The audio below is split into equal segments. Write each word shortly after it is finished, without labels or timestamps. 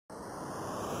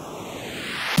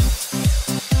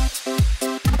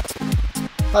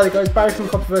Hi there guys, Barry from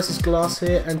Copper vs Glass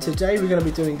here, and today we're going to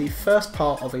be doing the first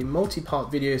part of a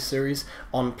multi-part video series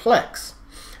on Plex.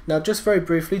 Now just very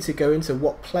briefly to go into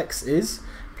what Plex is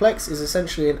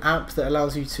essentially an app that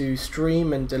allows you to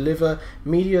stream and deliver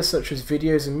media such as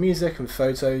videos and music and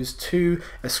photos to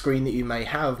a screen that you may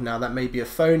have. Now that may be a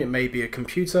phone, it may be a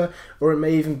computer, or it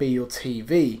may even be your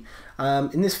TV.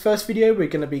 In this first video we're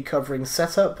going to be covering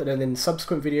setup, and then in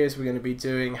subsequent videos we're going to be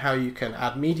doing how you can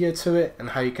add media to it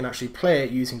and how you can actually play it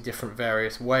using different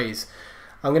various ways.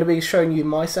 I'm going to be showing you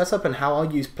my setup and how I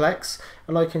use Plex,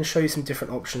 and I can show you some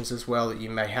different options as well that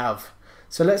you may have.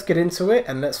 So let's get into it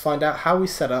and let's find out how we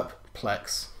set up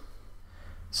Plex.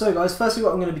 So guys, firstly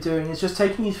what I'm going to be doing is just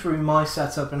taking you through my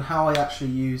setup and how I actually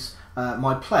use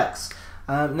my Plex.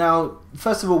 Now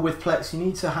first of all, with Plex you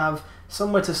need to have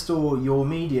somewhere to store your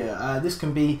media. This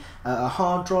can be a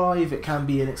hard drive, it can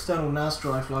be an external NAS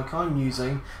drive like I'm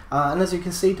using, and as you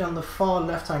can see down the far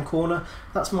left hand corner,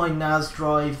 that's my NAS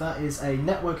drive. That is a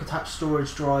network attached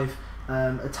storage drive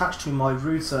attached to my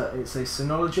router. It's a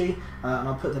Synology, and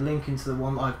I'll put the link into the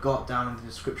one I've got down in the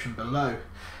description below.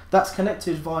 That's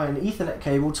connected via an Ethernet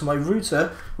cable to my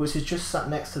router, which is just sat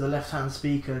next to the left hand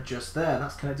speaker just there.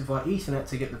 That's connected via Ethernet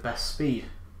to get the best speed.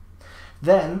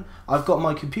 Then I've got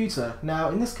my computer. Now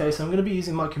in this case I'm going to be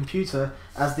using my computer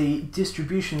as the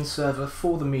distribution server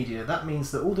for the media. That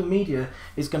means that all the media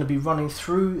is going to be running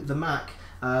through the Mac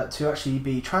to actually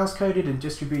be transcoded and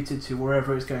distributed to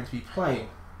wherever it's going to be playing.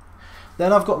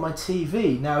 Then I've got my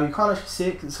TV. Now you can't actually see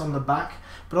it because it's on the back,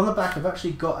 but on the back I've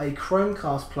actually got a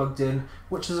Chromecast plugged in,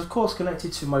 which is of course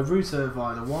connected to my router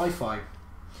via the Wi-Fi.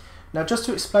 Now just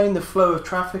to explain the flow of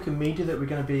traffic and media that we're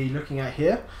going to be looking at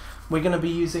here, we're going to be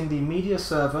using the media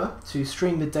server to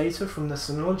stream the data from the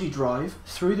Synology drive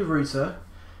through the router,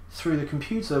 through the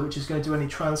computer, which is going to do any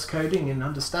transcoding and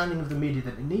understanding of the media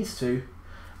that it needs to,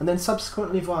 and then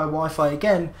subsequently via Wi-Fi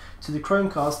again to the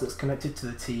Chromecast that's connected to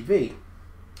the TV.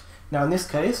 Now in this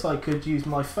case I could use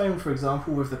my phone, for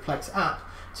example, with the Plex app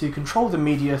to control the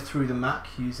media through the Mac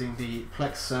using the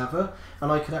Plex server, and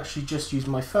I could actually just use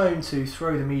my phone to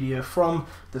throw the media from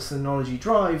the Synology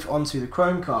drive onto the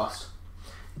Chromecast.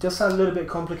 It does sound a little bit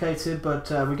complicated, but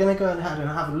we're going to go ahead and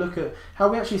have a look at how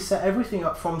we actually set everything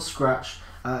up from scratch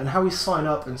and how we sign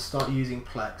up and start using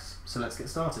Plex. So let's get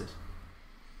started.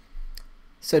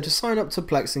 So to sign up to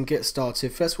Plex and get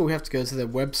started, first of all we have to go to their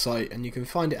website, and you can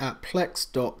find it at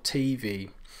plex.tv.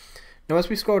 Now as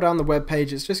we scroll down the web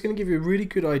page, it's just going to give you a really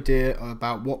good idea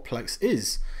about what Plex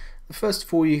is. First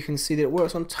of all, you can see that it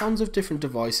works on tons of different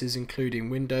devices, including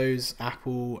Windows,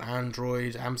 Apple,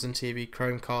 Android, Amazon TV,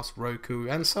 Chromecast, Roku,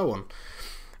 and so on.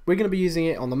 We're going to be using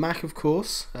it on the Mac, of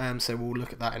course, so we'll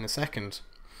look at that in a second.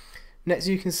 Next,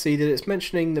 you can see that it's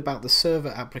mentioning about the server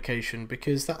application,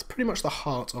 because that's pretty much the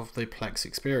heart of the Plex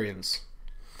experience.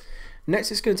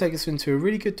 Next, it's going to take us into a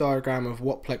really good diagram of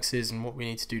what Plex is and what we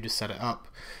need to do to set it up.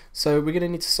 So we're going to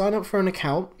need to sign up for an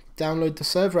account, download the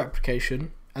server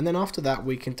application, and then after that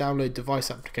we can download device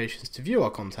applications to view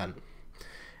our content.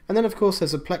 And then of course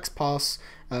there's a Plex Pass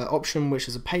option, which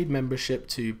is a paid membership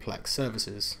to Plex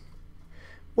services.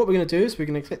 What we're going to do is we're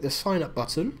going to click the sign up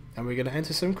button, and we're going to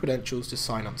enter some credentials to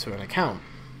sign up to an account.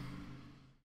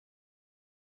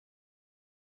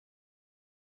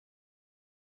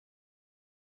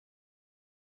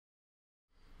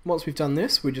 Once we've done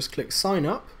this, we just click sign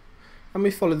up and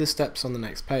we follow the steps on the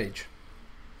next page.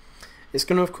 It's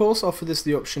going to of course offer this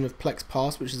the option of Plex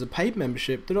Pass, which is a paid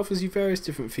membership that offers you various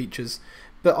different features,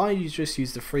 but I just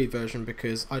use the free version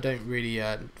because I don't really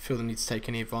feel the need to take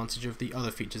any advantage of the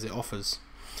other features it offers.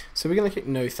 So we're going to click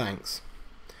no thanks.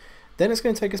 Then it's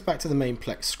going to take us back to the main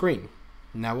Plex screen.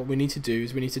 Now what we need to do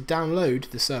is we need to download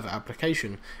the server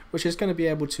application, which is going to be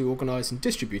able to organise and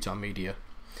distribute our media.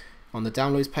 On the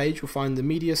downloads page, we'll find the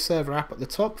media server app at the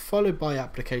top, followed by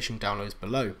application downloads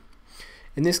below.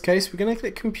 In this case we're going to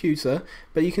click computer,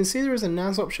 but you can see there is a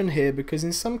NAS option here because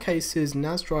in some cases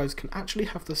NAS drives can actually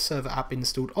have the server app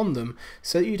installed on them,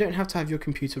 so that you don't have to have your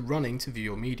computer running to view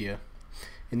your media.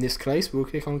 In this case we'll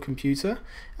click on computer,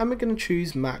 and we're going to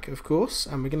choose Mac of course,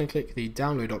 and we're going to click the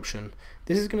download option.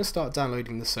 This is going to start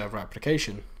downloading the server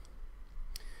application.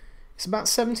 It's about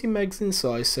 70 megs in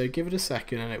size, so give it a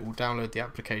second and it will download the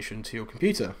application to your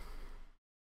computer.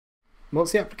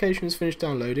 Once the application is finished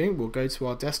downloading, we'll go to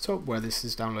our desktop where this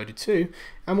is downloaded to,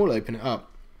 and we'll open it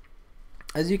up.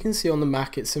 As you can see on the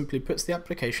Mac, it simply puts the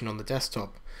application on the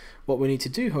desktop. What we need to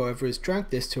do, however, is drag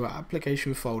this to our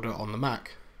application folder on the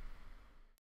Mac.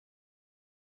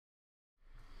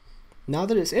 Now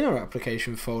that it's in our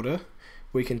application folder,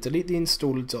 we can delete the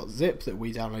installer.zip that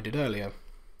we downloaded earlier.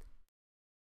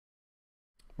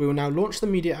 We will now launch the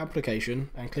media application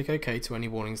and click OK to any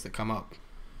warnings that come up.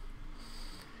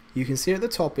 You can see at the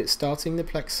top it's starting the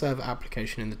Plex server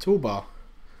application in the toolbar.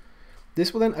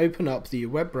 This will then open up the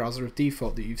web browser of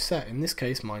default that you've set, in this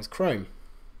case mine's Chrome.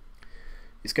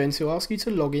 It's going to ask you to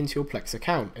log into your Plex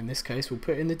account, in this case we'll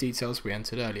put in the details we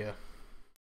entered earlier.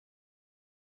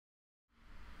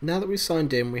 Now that we've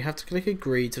signed in, we have to click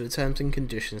agree to the terms and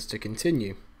conditions to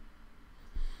continue.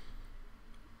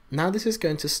 Now this is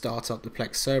going to start up the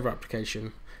Plex server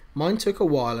application. Mine took a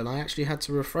while and I actually had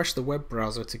to refresh the web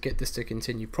browser to get this to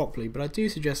continue properly, but I do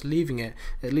suggest leaving it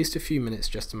at least a few minutes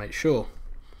just to make sure.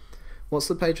 Once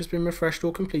the page has been refreshed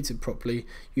or completed properly,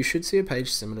 you should see a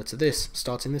page similar to this,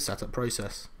 starting the setup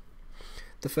process.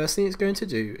 The first thing it's going to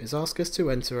do is ask us to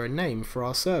enter a name for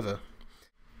our server.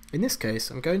 In this case,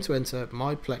 I'm going to enter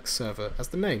my Plex server as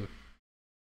the name.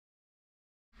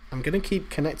 I'm going to keep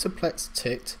Connect to Plex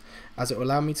ticked, as it will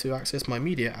allow me to access my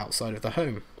media outside of the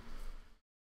home.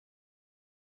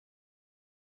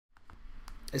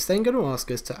 It's then going to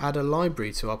ask us to add a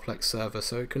library to our Plex server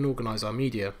so it can organise our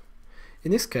media.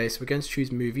 In this case, we're going to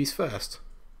choose movies first.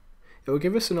 It will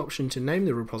give us an option to name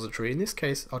the repository. In this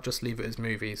case, I'll just leave it as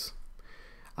movies.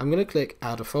 I'm going to click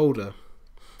add a folder.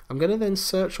 I'm going to then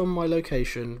search on my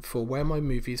location for where my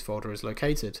movies folder is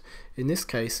located. In this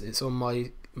case, it's on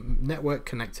my network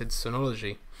connected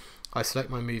Synology. I select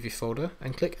my movie folder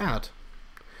and click add.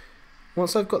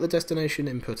 Once I've got the destination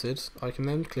inputted, I can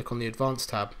then click on the advanced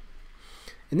tab.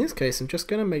 In this case, I'm just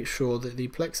going to make sure that the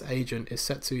Plex agent is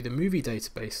set to the movie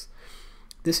database.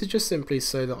 This is just simply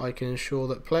so that I can ensure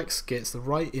that Plex gets the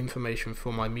right information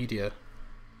for my media.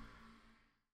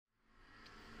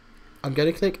 I'm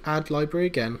going to click add library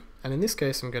again, and in this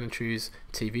case I'm going to choose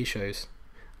TV shows.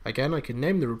 Again, I can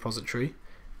name the repository,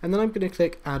 and then I'm going to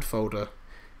click add folder.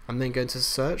 I'm then going to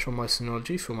search on my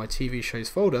Synology for my TV shows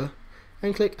folder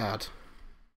and click add.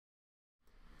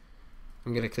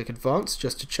 I'm going to click advanced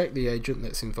just to check the agent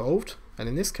that's involved, and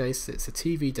in this case it's a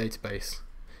TV database.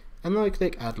 And then I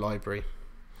click add library.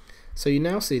 So you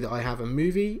now see that I have a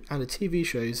movie and a TV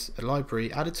shows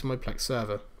library added to my Plex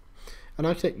server. And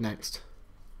I click next.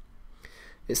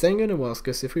 It's then going to ask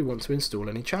us if we want to install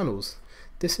any channels.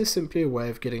 This is simply a way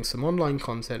of getting some online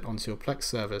content onto your Plex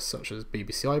servers such as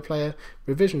BBC iPlayer,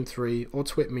 Revision 3 or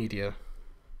Twit Media.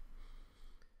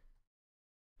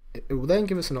 It will then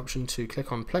give us an option to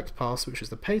click on Plex Pass, which is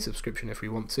the paid subscription if we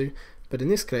want to, but in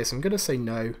this case I'm going to say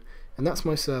no, and that's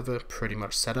my server pretty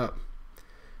much set up.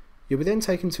 You'll be then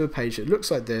taken to a page that looks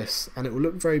like this, and it will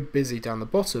look very busy down the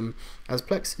bottom as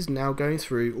Plex is now going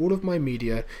through all of my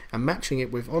media and matching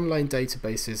it with online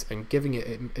databases and giving it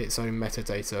its own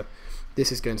metadata.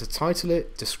 This is going to title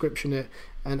it, description it,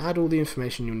 and add all the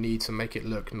information you'll need to make it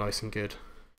look nice and good.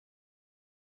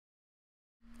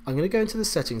 I'm going to go into the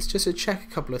settings just to check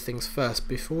a couple of things first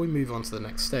before we move on to the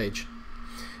next stage.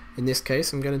 In this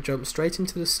case, I'm going to jump straight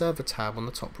into the server tab on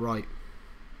the top right.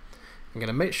 I'm going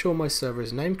to make sure my server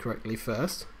is named correctly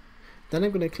first, then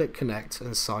I'm going to click connect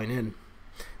and sign in.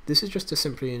 This is just to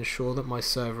simply ensure that my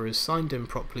server is signed in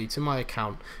properly to my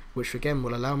account, which again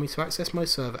will allow me to access my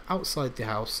server outside the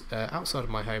house, outside of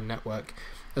my home network,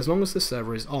 as long as the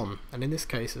server is on, and in this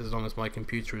case as long as my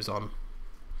computer is on.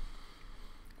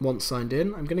 Once signed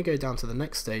in, I'm going to go down to the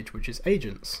next stage, which is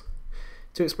agents.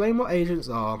 To explain what agents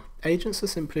are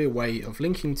simply a way of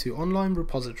linking to online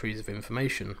repositories of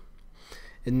information.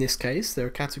 In this case, there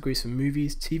are categories for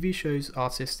movies, TV shows,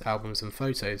 artists, albums and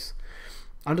photos.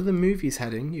 Under the movies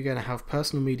heading, you're going to have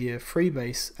personal media,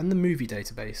 Freebase and the movie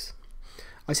database.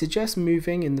 I suggest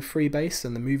moving in the Freebase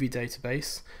and the movie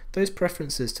database those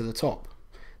preferences to the top.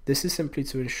 This is simply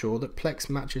to ensure that Plex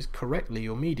matches correctly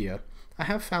your media. I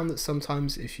have found that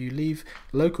sometimes if you leave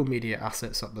local media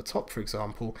assets up the top, for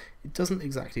example, it doesn't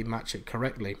exactly match it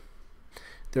correctly.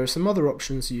 There are some other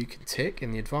options you can tick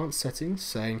in the advanced settings,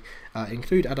 saying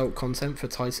include adult content for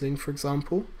titling, for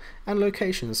example, and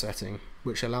location setting,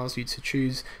 which allows you to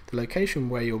choose the location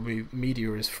where your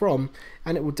media is from,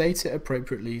 and it will date it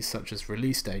appropriately, such as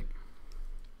release date.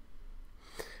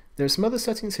 There are some other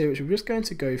settings here which we're just going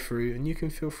to go through, and you can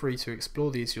feel free to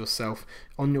explore these yourself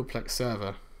on your Plex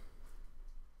server.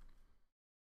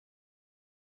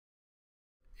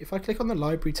 If I click on the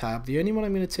library tab, the only one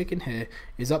I'm going to tick in here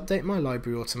is update my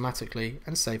library automatically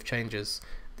and save changes.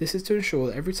 This is to ensure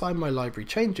that every time my library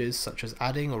changes, such as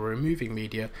adding or removing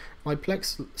media, my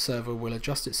Plex server will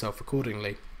adjust itself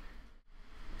accordingly.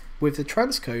 With the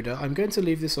transcoder, I'm going to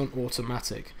leave this on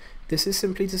automatic. This is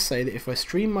simply to say that if I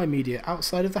stream my media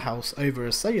outside of the house over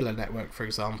a cellular network, for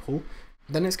example,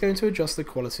 then it's going to adjust the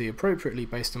quality appropriately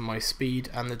based on my speed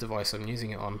and the device I'm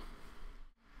using it on.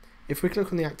 If we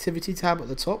click on the activity tab at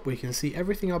the top, we can see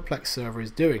everything our Plex server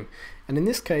is doing, and in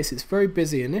this case it's very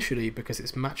busy initially because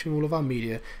it's matching all of our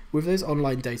media with those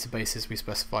online databases we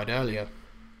specified earlier.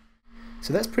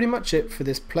 So that's pretty much it for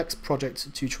this Plex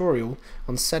project tutorial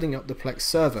on setting up the Plex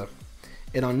server.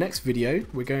 In our next video,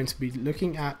 we're going to be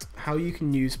looking at how you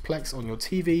can use Plex on your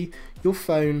TV, your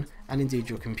phone, and indeed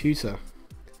your computer.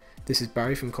 This is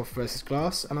Barry from Coffee vs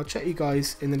Glass, and I'll check you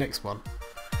guys in the next one.